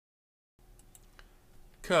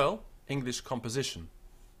Kerl English composition,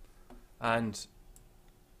 and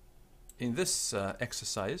in this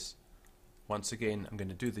exercise, once again I'm going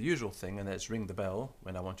to do the usual thing, and that's ring the bell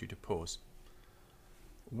when I want you to pause.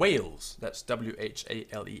 Whales, that's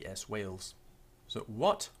W-H-A-L-E-S, whales. So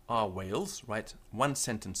what are whales? Write one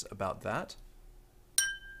sentence about that.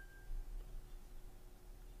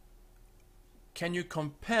 Can you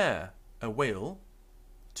compare a whale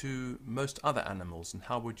to most other animals, and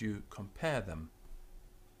how would you compare them?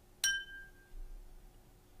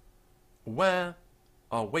 Where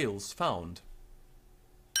are whales found?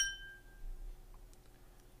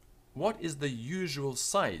 What is the usual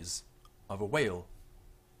size of a whale?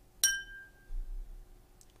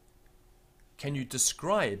 Can you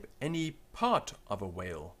describe any part of a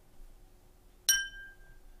whale?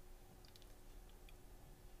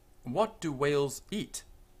 What do whales eat?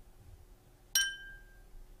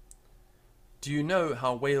 Do you know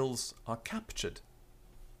how whales are captured?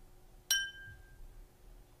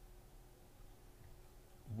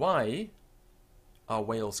 Why are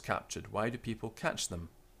whales captured? Why do people catch them?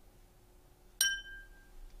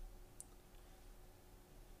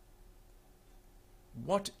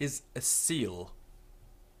 What is a seal?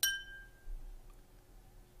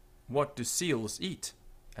 What do seals eat,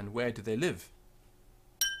 and where do they live?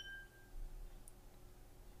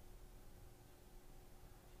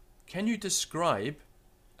 Can you describe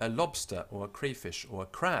a lobster or a crayfish or a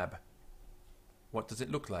crab? What does it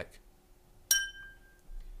look like?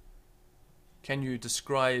 Can you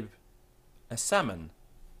describe a salmon?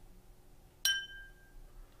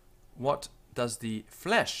 What does the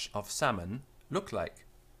flesh of salmon look like?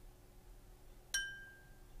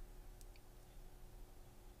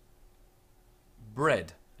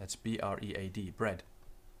 Bread, that's B-R-E-A-D, bread.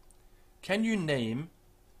 Can you name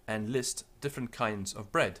and list different kinds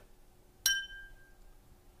of bread?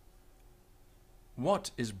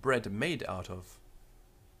 What is bread made out of?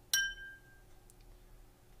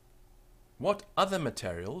 What other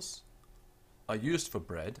materials are used for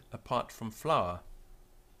bread apart from flour?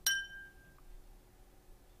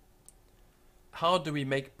 How do we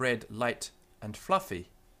make bread light and fluffy?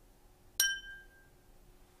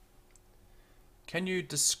 Can you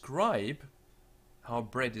describe how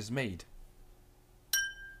bread is made?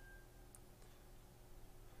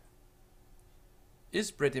 Is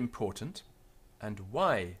bread important, and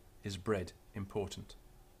why is bread important?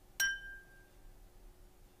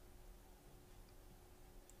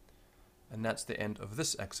 And that's the end of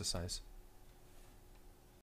this exercise.